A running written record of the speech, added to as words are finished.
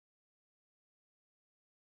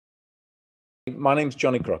my name's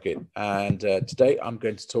Jonny Crockett, and today I'm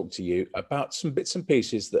going to talk to you about some bits and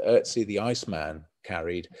pieces that Otzi the Iceman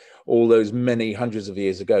carried all those many hundreds of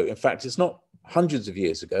years ago. In fact, it's not hundreds of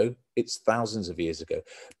years ago, it's thousands of years ago,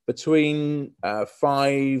 between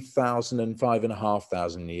 5,000 and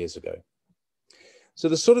 5,500 years ago. So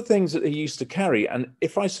the sort of things that he used to carry, and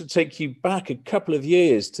if I should take you back a couple of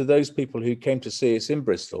years to those people who came to see us in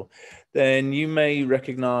Bristol, then you may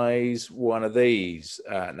recognize one of these.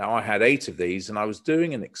 Now, I had 8 of these, and I was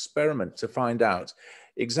doing an experiment to find out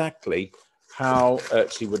exactly how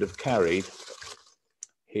Otzi would have carried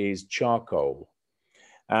his charcoal.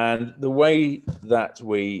 And the way that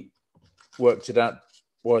we worked it out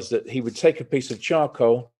was that he would take a piece of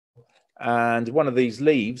charcoal and one of these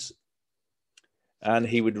leaves, and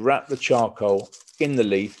he would wrap the charcoal in the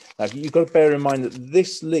leaf. Now, you've got to bear in mind that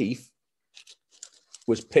this leaf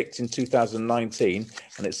was picked in 2019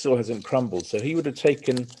 and it still hasn't crumbled. So he would have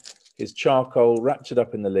taken his charcoal, wrapped it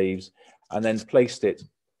up in the leaves, and then placed it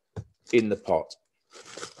in the pot.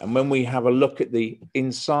 And when we have a look at the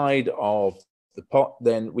inside of the pot,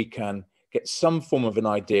 then we can get some form of an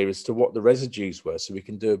idea as to what the residues were. So we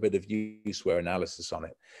can do a bit of use wear analysis on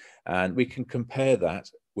it. And we can compare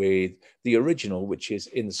that with the original, which is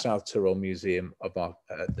in the South Tyrol Museum of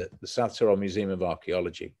the South Tyrol Museum of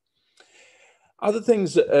Archaeology. Other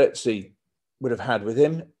things that Otzi would have had with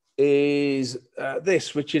him is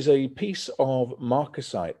this, which is a piece of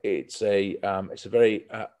marcasite. It's a very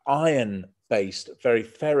iron-based, very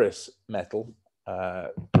ferrous metal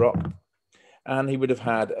rock, and he would have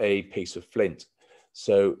had a piece of flint.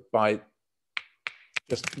 So by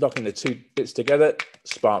just knocking the 2 bits together,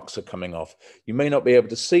 sparks are coming off. You may not be able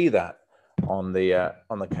to see that on the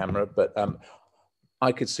camera, but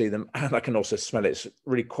I could see them, and I can also smell it. It's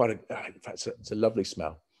really quite in fact, it's a lovely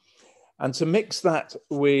smell. And to mix that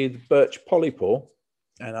with birch polypore,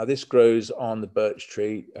 and now this grows on the birch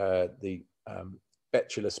tree, the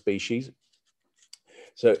Betula species.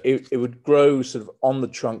 So it would grow sort of on the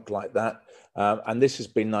trunk like that, and this has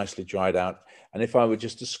been nicely dried out. And if I were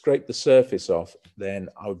just to scrape the surface off, then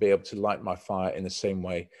I would be able to light my fire in the same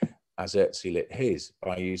way as Otzi lit his,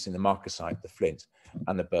 by using the marcasite, the flint,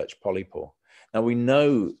 and the birch polypore. Now, we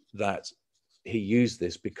know that he used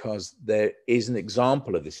this because there is an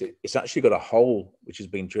example of this. It's actually got a hole which has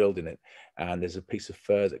been drilled in it, and there's a piece of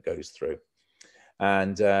fur that goes through.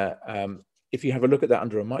 And if you have a look at that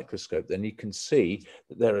under a microscope, then you can see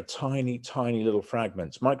that there are tiny, tiny little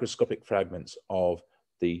fragments, microscopic fragments of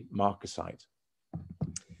the marcasite.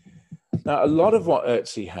 Now, a lot of what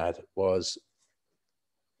Otzi had was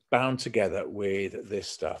bound together with this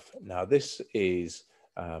stuff. Now, this is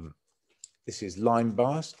lime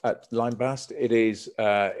bast. It is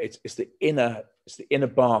it's the inner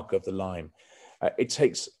bark of the lime. It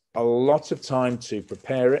takes a lot of time to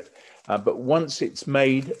prepare it, but once it's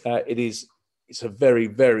made, it's a very,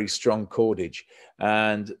 very strong cordage.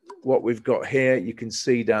 And what we've got here, you can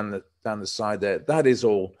see down the side there, that is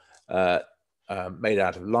all made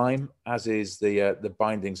out of lime, as is the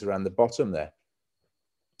bindings around the bottom there.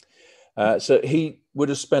 So he would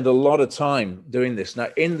have spent a lot of time doing this. Now,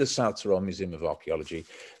 in the South Tyrol Museum of Archaeology,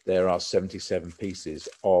 there are 77 pieces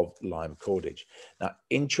of lime cordage. Now,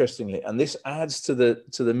 interestingly, and this adds to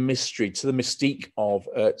the mystery, to the mystique of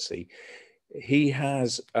Otzi, he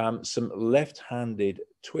has some left-handed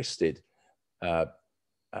twisted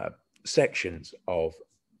sections of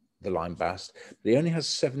the lime bast, but he only has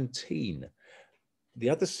 17. The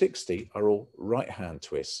other 60 are all right-hand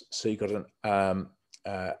twists. So you've got an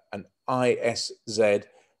ISZ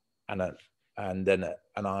and then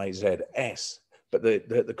an IZS, but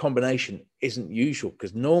the combination isn't usual,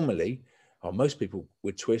 because normally, most people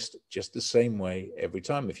would twist just the same way every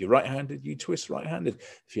time. If you're right-handed, you twist right-handed.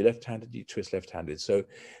 If you're left-handed, you twist left-handed. So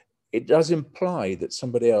it does imply that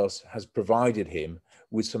somebody else has provided him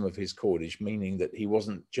with some of his cordage, meaning that he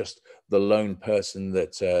wasn't just the lone person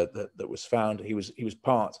that was found. He was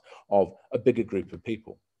part of a bigger group of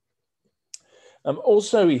people.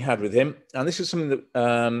 Also, he had with him, and this is something that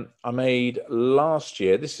I made last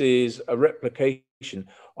year. This is a replication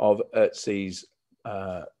of Otzi's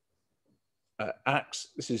axe.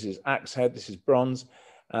 This is his axe head. This is bronze,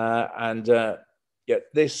 yeah,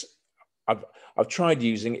 this I've tried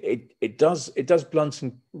using it. It does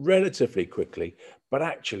blunting relatively quickly, but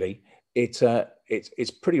actually it's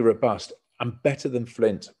pretty robust and better than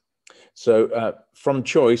flint. So from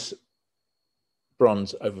choice,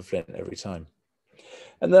 bronze over flint every time.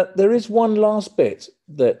 And there is one last bit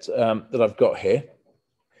that I've got here,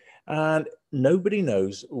 and nobody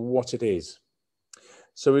knows what it is.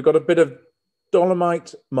 So we've got a bit of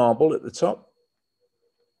dolomite marble at the top,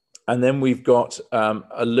 and then we've got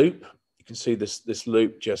a loop. You can see this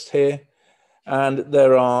loop just here, and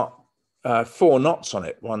there are 4 knots on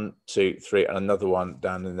it. 1, 2, 3, and another one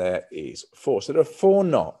down in there is 4. So there are 4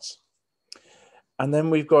 knots. And then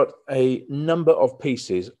we've got a number of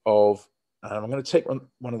pieces of, and I'm going to take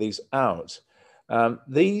one of these out.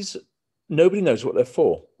 These, nobody knows what they're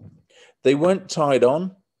for. They weren't tied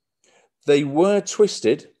on. They were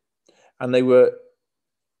twisted, and they were,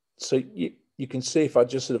 so you can see if I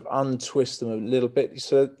just sort of untwist them a little bit.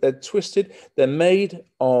 So they're twisted. They're made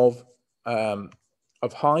of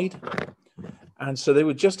hide. And so they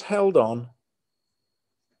were just held on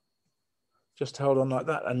like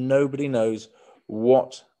that, and nobody knows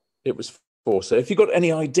what it was for. So if you've got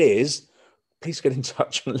any ideas, please get in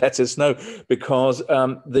touch and let us know, because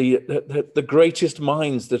the greatest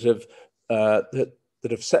minds that have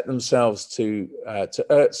set themselves to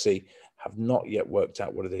Otzi have not yet worked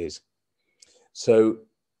out what it is. So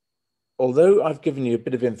although I've given you a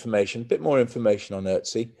bit of information, a bit more information on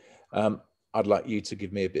Otzi, I'd like you to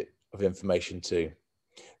give me a bit of information too.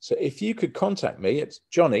 So if you could contact me, it's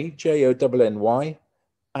Jonny, Jonny,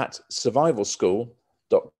 at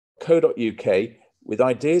survivalschool.co.uk with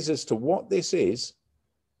ideas as to what this is,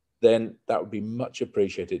 then that would be much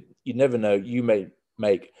appreciated. You never know, you may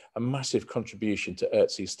make a massive contribution to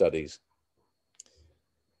Otzi studies.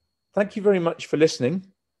 Thank you very much for listening,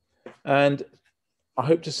 and I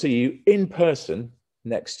hope to see you in person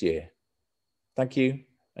next year. Thank you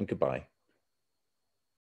and goodbye.